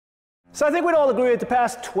So I think we'd all agree that the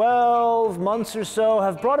past 12 months or so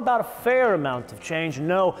have brought about a fair amount of change.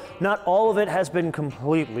 No, not all of it has been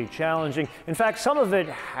completely challenging. In fact, some of it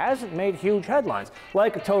hasn't made huge headlines,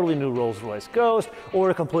 like a totally new Rolls-Royce Ghost, or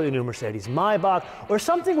a completely new Mercedes Maybach, or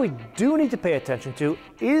something we do need to pay attention to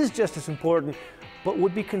is just as important, but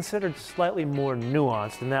would be considered slightly more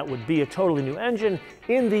nuanced, and that would be a totally new engine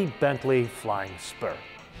in the Bentley Flying Spur.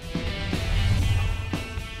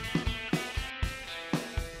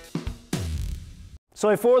 So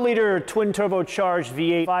a 4-liter twin-turbocharged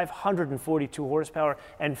V8, 542 horsepower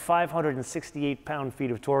and 568 pound-feet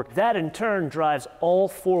of torque. That in turn drives all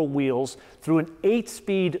 4 wheels through an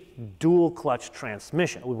 8-speed dual-clutch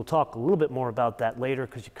transmission. We will talk a little bit more about that later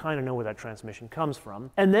because you kind of know where that transmission comes from.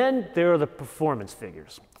 And then there are the performance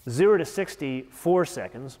figures. 0 to 60, 4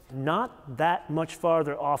 seconds, not that much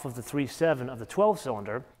farther off of the 3.7 of the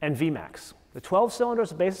 12-cylinder and VMAX. The 12-cylinder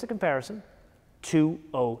is a basic comparison,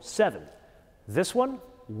 207. This one,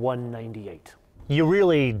 198. You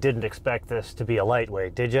really didn't expect this to be a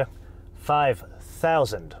lightweight, did you?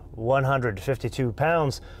 5,152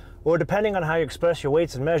 pounds, or depending on how you express your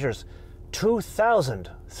weights and measures,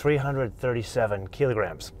 2,337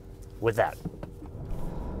 kilograms. With that.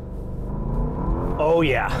 Oh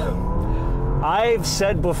yeah. I've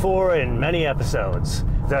said before in many episodes,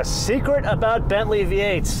 the secret about Bentley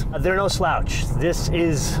V8s, they're no slouch. This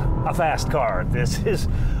is a fast car. This is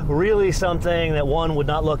really something that one would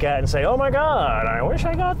not look at and say, oh my God, I wish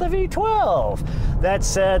I got the V12. That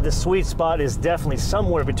said, the sweet spot is definitely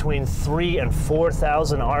somewhere between 3,000 and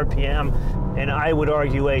 4,000 RPM, and I would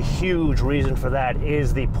argue a huge reason for that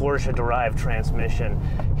is the Porsche-derived transmission.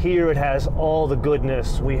 Here it has all the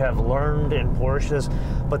goodness we have learned in Porsches,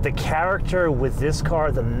 but the character with this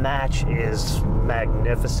car, the match is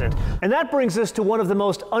magnificent. And that brings us to one of the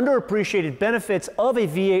most underappreciated benefits of a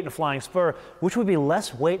V8 and a Flying Spur, which would be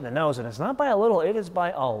less weight in the nose, and it's not by a little, it is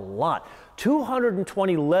by a lot.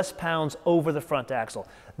 220 less pounds over the front axle.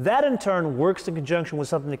 That in turn works in conjunction with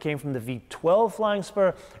something that came from the V12 Flying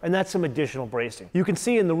Spur, and that's some additional bracing. You can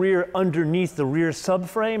see in the rear underneath the rear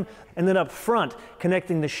subframe, and then up front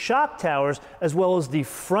connecting the shock towers as well as the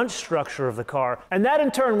front structure of the car, and that in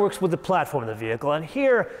turn works with the platform of the vehicle. And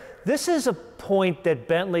here, this is a point that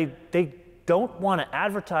Bentley, they don't want to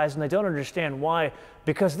advertise, and they don't understand why,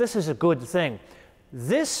 because this is a good thing.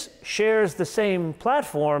 This shares the same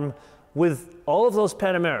platform with all of those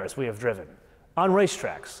Panameras we have driven on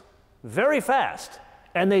racetracks, very fast,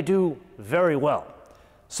 and they do very well.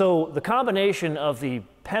 So the combination of the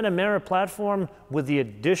Panamera platform with the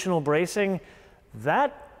additional bracing,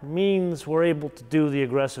 that means we're able to do the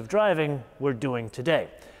aggressive driving we're doing today.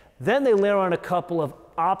 Then they layer on a couple of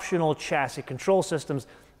optional chassis control systems,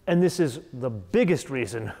 and this is the biggest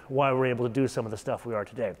reason why we're able to do some of the stuff we are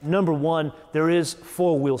today. Number one, there is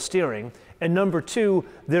 4-wheel steering, and number two,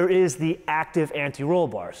 there is the active anti-roll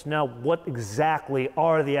bars. Now, what exactly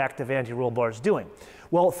are the active anti-roll bars doing?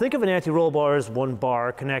 Well, think of an anti-roll bar as one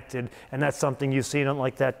bar connected, and that's something you've seen on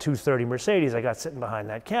like that 230 Mercedes I got sitting behind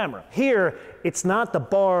that camera. Here, it's not the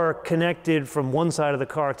bar connected from one side of the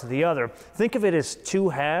car to the other. Think of it as 2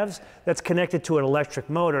 halves that's connected to an electric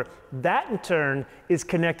motor. That in turn is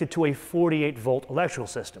connected to a 48-volt electrical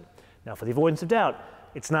system. Now, for the avoidance of doubt,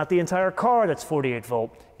 it's not the entire car that's 48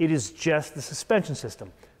 volt, it is just the suspension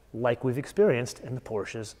system, like we've experienced in the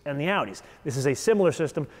Porsches and the Audis. This is a similar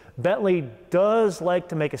system. Bentley does like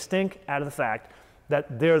to make a stink out of the fact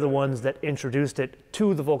that they're the ones that introduced it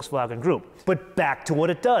to the Volkswagen Group. But back to what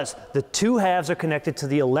it does. The 2 halves are connected to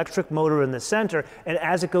the electric motor in the center, and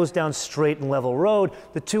as it goes down straight and level road,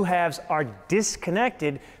 the 2 halves are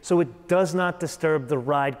disconnected so it does not disturb the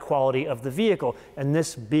ride quality of the vehicle. And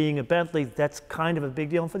this being a Bentley, that's kind of a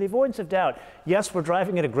big deal. And for the avoidance of doubt, yes, we're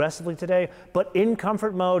driving it aggressively today, but in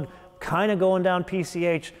comfort mode, kind of going down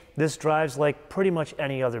PCH, this drives like pretty much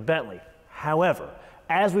any other Bentley. However,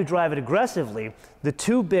 as we drive it aggressively, the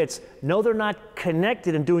 2 bits, no, they're not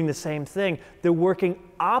connected and doing the same thing. They're working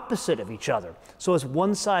opposite of each other. So as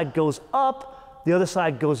one side goes up, the other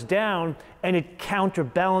side goes down, and it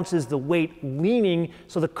counterbalances the weight leaning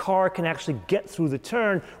so the car can actually get through the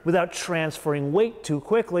turn without transferring weight too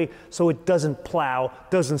quickly, so it doesn't plow,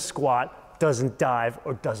 doesn't squat, doesn't dive,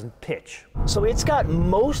 or doesn't pitch. So it's got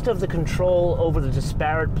most of the control over the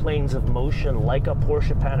disparate planes of motion like a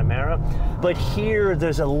Porsche Panamera, but here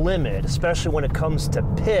there's a limit, especially when it comes to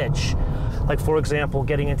pitch. Like for example,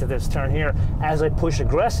 getting into this turn here, as I push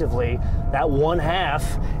aggressively, that 1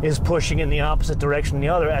 half is pushing in the opposite direction than the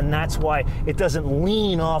other, and that's why it doesn't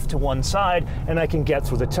lean off to one side and I can get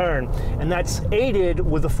through the turn. And that's aided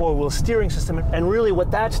with the 4-wheel steering system, and really what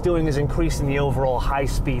that's doing is increasing the overall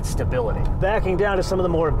high-speed stability. Backing down to some of the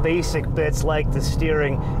more basic bits like the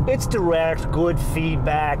steering, it's direct, good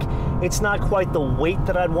feedback. It's not quite the weight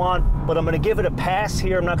that I'd want, but I'm going to give it a pass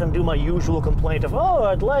here. I'm not going to do my usual complaint of, oh,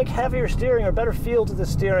 I'd like heavier steering or better feel to the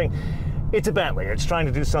steering. It's a Bentley. It's trying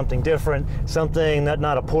to do something different, something that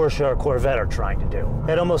not a Porsche or Corvette are trying to do.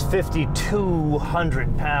 At almost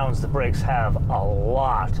 5,200 pounds, the brakes have a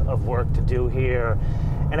lot of work to do here.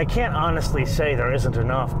 And I can't honestly say there isn't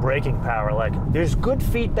enough braking power. Like, there's good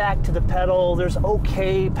feedback to the pedal, there's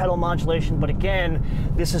okay pedal modulation, but again,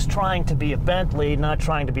 this is trying to be a Bentley, not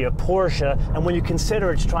trying to be a Porsche. And when you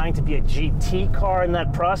consider it's trying to be a GT car in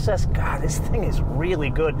that process, God, this thing is really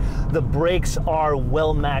good. The brakes are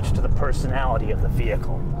well matched to the personality of the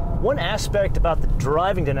vehicle. One aspect about the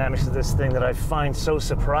driving dynamics of this thing that I find so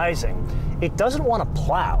surprising, it doesn't want to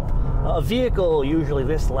plow. A vehicle usually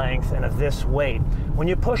this length and of this weight, when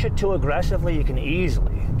you push it too aggressively, you can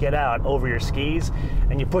easily get out over your skis,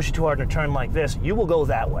 and you push it too hard in a turn like this, you will go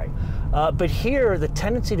that way. But here, the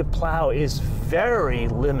tendency to plow is very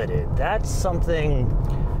limited. That's something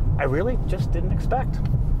I really just didn't expect.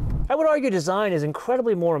 I would argue design is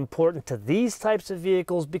incredibly more important to these types of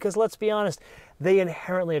vehicles because, let's be honest, they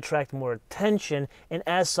inherently attract more attention, and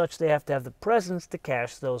as such they have to have the presence to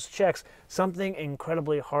cash those checks, something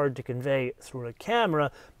incredibly hard to convey through a camera,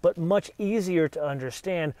 but much easier to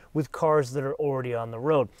understand with cars that are already on the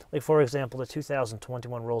road. Like, for example, the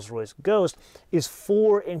 2021 Rolls-Royce Ghost is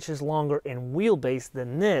 4 inches longer in wheelbase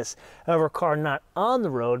than this. However, a car not on the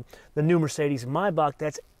road, the new Mercedes Maybach,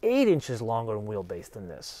 that's 8 inches longer in wheelbase than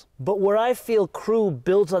this. But where I feel Crew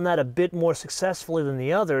builds on that a bit more successfully than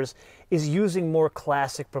the others is using more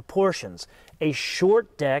classic proportions. A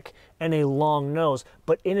short deck and a long nose,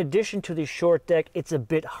 but in addition to the short deck, it's a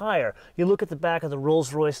bit higher. You look at the back of the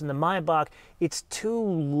Rolls-Royce and the Maybach, it's too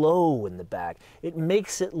low in the back. It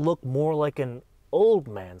makes it look more like an old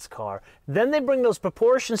man's car. Then they bring those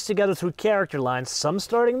proportions together through character lines, some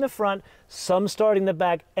starting in the front, some starting in the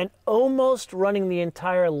back, and almost running the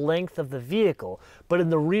entire length of the vehicle. But in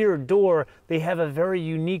the rear door, they have a very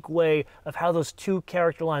unique way of how those two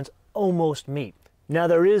character lines almost meet. Now,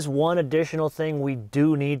 there is one additional thing we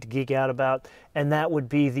do need to geek out about, and that would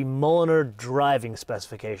be the Mulliner driving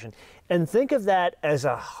specification. And think of that as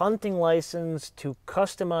a hunting license to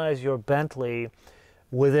customize your Bentley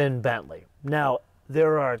within Bentley. Now,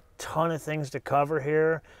 there are a ton of things to cover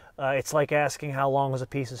here. It's like asking how long is a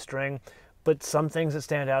piece of string, but some things that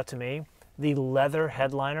stand out to me: the leather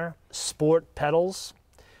headliner, sport pedals,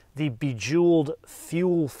 the bejeweled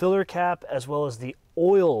fuel filler cap, as well as the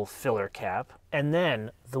oil filler cap, and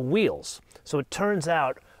then the wheels. So it turns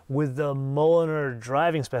out with the Mulliner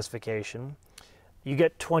driving specification, you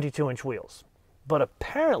get 22-inch wheels. But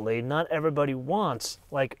apparently not everybody wants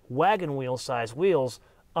like wagon wheel size wheels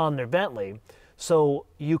on their Bentley. So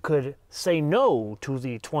you could say no to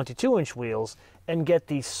the 22-inch wheels and get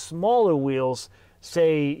the smaller wheels,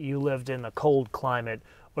 say you lived in a cold climate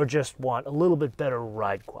or just want a little bit better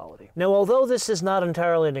ride quality. Now, although this is not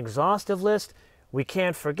entirely an exhaustive list, we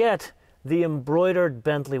can't forget the embroidered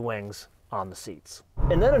Bentley wings on the seats.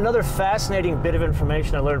 And then another fascinating bit of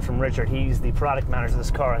information I learned from Richard, he's the product manager of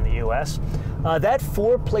this car in the US, that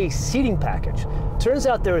 4-place seating package. Turns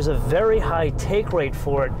out there is a very high take rate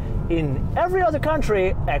for it in every other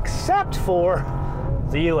country except for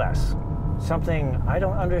the US. Something I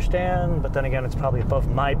don't understand, but then again, it's probably above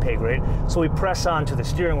my pay grade. So we press on to the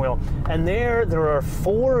steering wheel, and there are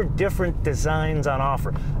 4 different designs on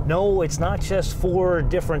offer. No, it's not just 4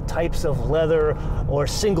 different types of leather or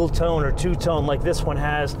single tone or two-tone like this one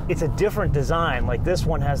has. It's a different design. Like this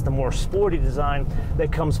one has the more sporty design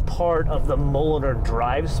that comes part of the Mulliner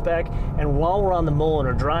drive spec. And while we're on the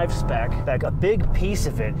Mulliner drive spec, a big piece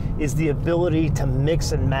of it is the ability to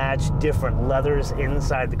mix and match different leathers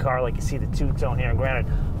inside the car, like you see the two-tone here. And granted,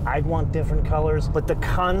 I'd want different colors, but the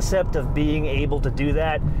concept of being able to do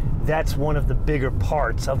that, that's one of the bigger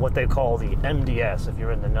parts of what they call the MDS, if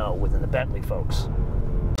you're in the know within the Bentley folks.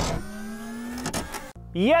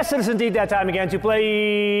 Yes, it is indeed that time again to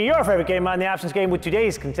play your favorite game on the options game with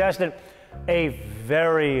today's contestant, a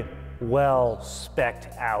very well spec'd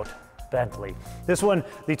out Bentley. This one,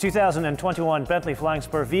 the 2021 Bentley Flying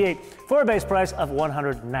Spur V8 for a base price of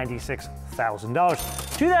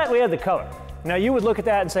 $196,000. To that, we had the color. Now, you would look at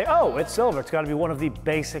that and say, oh, it's silver. It's got to be one of the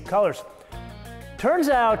basic colors. Turns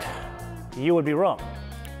out, you would be wrong.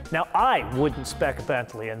 Now, I wouldn't spec a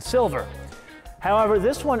Bentley in silver. However,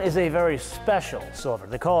 this one is a very special silver.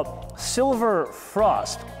 They call it Silver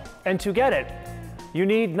Frost. And to get it, you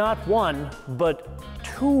need not 1, but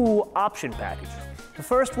 2 option packages. The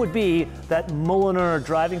first would be that Mulliner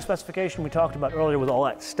driving specification we talked about earlier with all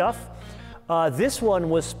that stuff. This one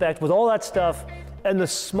was spec'd with all that stuff and the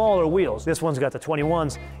smaller wheels. This one's got the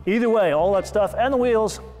 21s. Either way, all that stuff and the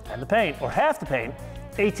wheels and the paint, or half the paint,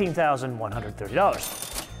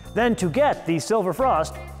 $18,130. Then to get the Silver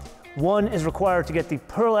Frost, one is required to get the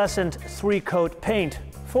pearlescent 3-coat paint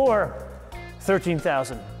for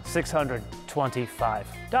 $13,625.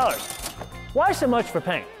 Why so much for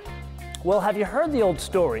paint? Well, have you heard the old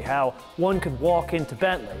story how one could walk into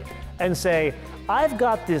Bentley and say, I've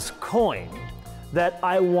got this coin that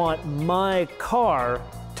I want my car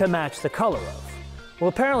to match the color of? Well,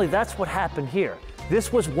 apparently that's what happened here.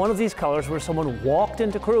 This was one of these colors where someone walked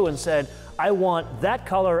into Crew and said, I want that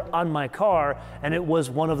color on my car, and it was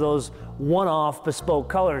one of those one-off bespoke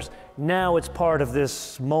colors. Now it's part of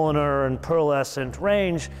this Mulliner and pearlescent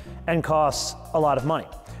range and costs a lot of money.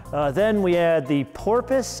 Then we add the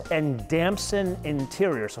Porpoise and Damson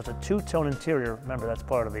interior, so it's a two-tone interior. Remember, that's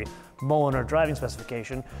part of the Mulliner driving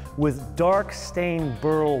specification, with dark stained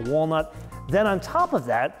burl walnut. Then on top of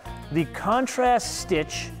that, the contrast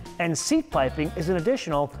stitch and seat piping is an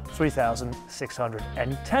additional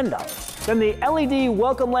 $3,610. Then the LED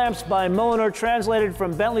welcome lamps by Mulliner, translated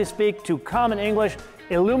from Bentley speak to common English,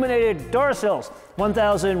 illuminated door sills,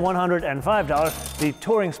 $1,105. The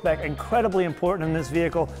touring spec, incredibly important in this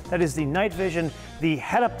vehicle. That is the night vision, the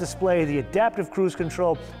head-up display, the adaptive cruise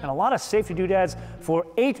control, and a lot of safety doodads for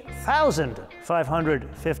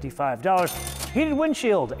 $8,555. Heated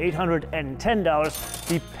windshield, $810.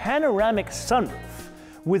 The panoramic sunroof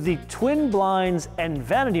with the twin blinds and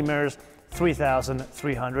vanity mirrors,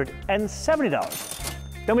 $3,370.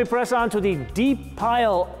 Then we press on to the deep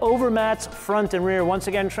pile overmats front and rear. Once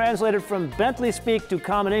again, translated from Bentley speak to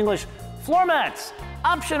common English, floor mats,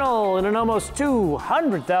 optional in an almost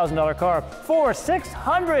 $200,000 car for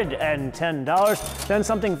 $610. Then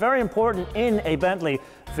something very important in a Bentley,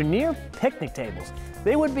 veneer picnic tables.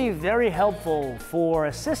 They would be very helpful for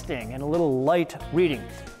assisting in a little light reading.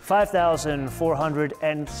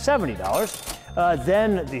 $5,470.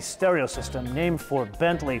 Then the stereo system, named for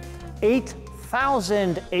Bentley,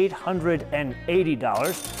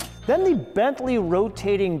 $8,880. Then the Bentley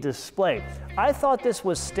rotating display. I thought this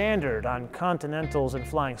was standard on Continentals and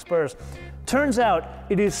Flying Spurs. Turns out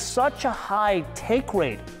it is such a high take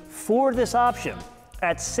rate for this option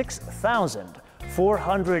at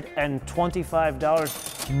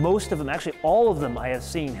 $6,425. Most of them, actually all of them I have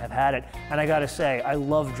seen have had it, and I gotta say, I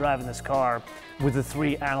love driving this car with the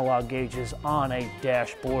 3 analog gauges on a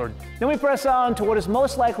dashboard. Then we press on to what is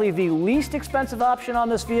most likely the least expensive option on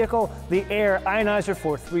this vehicle, the air ionizer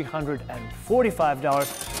for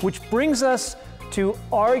 $345, which brings us to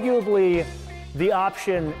arguably the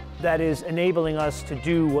option that is enabling us to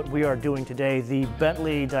do what we are doing today, the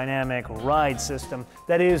Bentley Dynamic Ride System.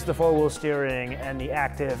 That is the 4-wheel steering and the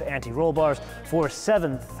active anti-roll bars for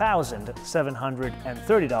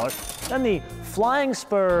 $7,730. Then the Flying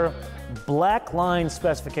Spur Black Line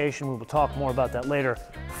specification, we will talk more about that later,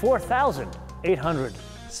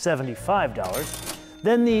 $4,875.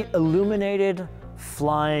 Then the illuminated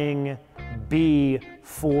Flying B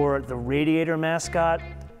for the Radiator mascot.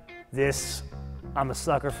 This, I'm a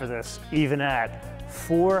sucker for this, even at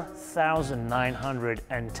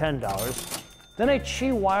 $4,910. Then a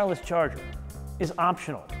Qi wireless charger is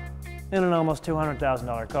optional in an almost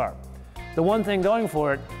 $200,000 car. The one thing going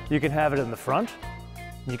for it, you can have it in the front,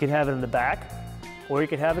 you can have it in the back, or you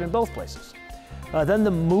can have it in both places. Then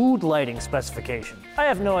the mood lighting specification. I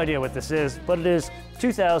have no idea what this is, but it is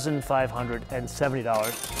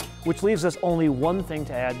 $2,570, which leaves us only one thing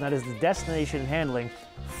to add, and that is the destination handling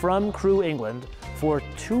from Crew England for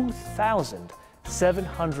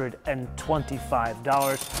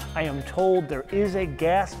 $2,725. I am told there is a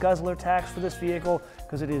gas guzzler tax for this vehicle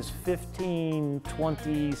because it is 15,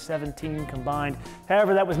 20, 17 combined.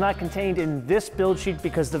 However, that was not contained in this build sheet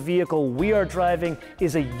because the vehicle we are driving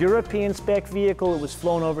is a European spec vehicle. It was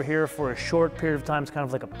flown over here for a short period of time. It's kind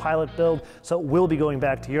of like a pilot build, so it will be going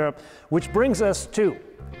back to Europe, which brings us to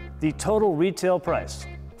the total retail price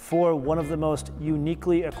for one of the most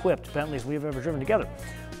uniquely equipped Bentleys we have ever driven together.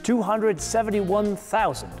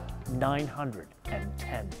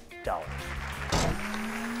 $271,910.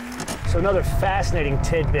 So another fascinating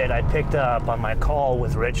tidbit I picked up on my call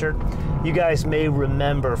with Richard. You guys may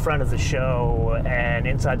remember a friend of the show and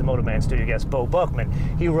Inside the MOTOMAN Studio guest, Bo Bookman.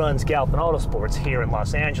 He runs Galpin Autosports here in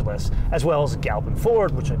Los Angeles, as well as Galpin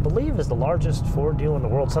Ford, which I believe is the largest Ford dealer in the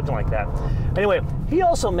world, something like that. Anyway, he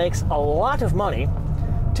also makes a lot of money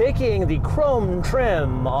taking the chrome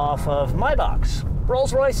trim off of Maybachs,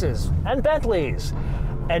 Rolls Royces, and Bentleys,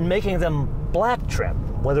 and making them black trim,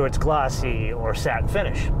 whether it's glossy or satin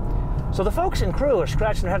finish. So the folks in Crew are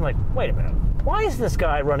scratching their head like, wait a minute, why is this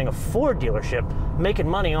guy running a Ford dealership making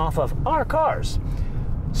money off of our cars?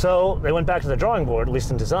 So they went back to the drawing board, at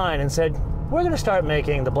least in design, and said, we're going to start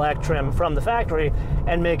making the black trim from the factory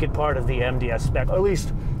and make it part of the MDS spec, or at least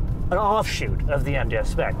an offshoot of the MDS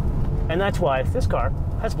spec. And that's why this car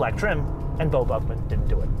has black trim, and Bo Buckman didn't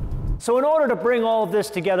do it. So in order to bring all of this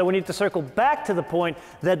together, we need to circle back to the point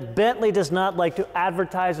that Bentley does not like to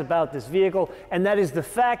advertise about this vehicle, and that is the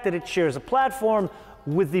fact that it shares a platform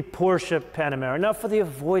with the Porsche Panamera. Now, for the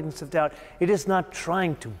avoidance of doubt, it is not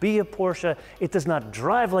trying to be a Porsche. It does not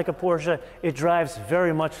drive like a Porsche. It drives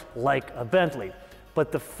very much like a Bentley.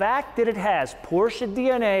 But the fact that it has Porsche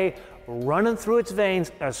DNA running through its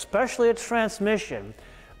veins, especially its transmission,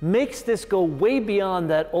 makes this go way beyond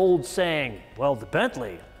that old saying, well, the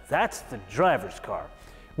Bentley, that's the driver's car.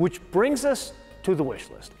 Which brings us to the wish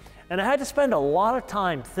list. And I had to spend a lot of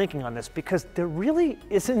time thinking on this because there really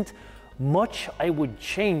isn't much I would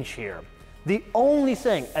change here. The only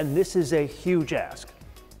thing, and this is a huge ask,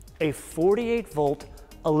 a 48-volt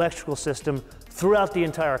electrical system throughout the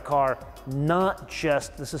entire car, not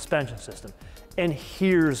just the suspension system. And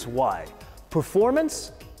here's why.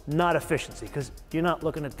 Performance, not efficiency, because you're not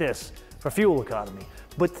looking at this for fuel economy.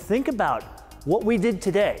 But think about what we did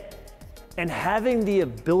today and having the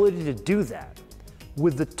ability to do that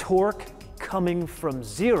with the torque coming from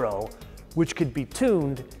zero, which could be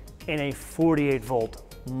tuned in a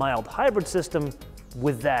 48-volt mild hybrid system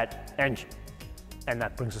with that engine. And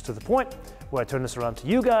that brings us to the point where I turn this around to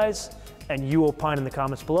you guys, and you opine in the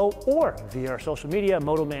comments below or via our social media,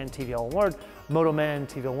 MotoManTV all one word,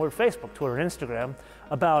 MotoManTV all one word, Facebook, Twitter, and Instagram,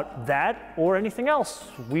 about that or anything else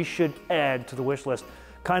we should add to the wish list,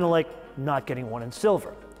 kind of like not getting one in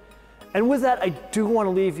silver. And with that, I do want to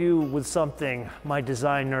leave you with something my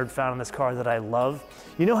design nerd found in this car that I love.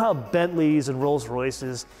 You know how Bentleys and Rolls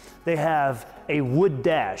Royces, they have a wood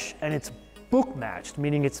dash and it's book matched,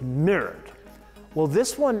 meaning it's mirrored. Well,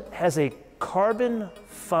 this one has a carbon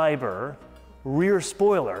fiber rear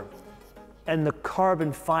spoiler, and the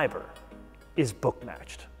carbon fiber is book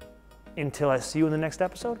matched. Until I see you in the next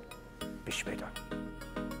episode, bis später.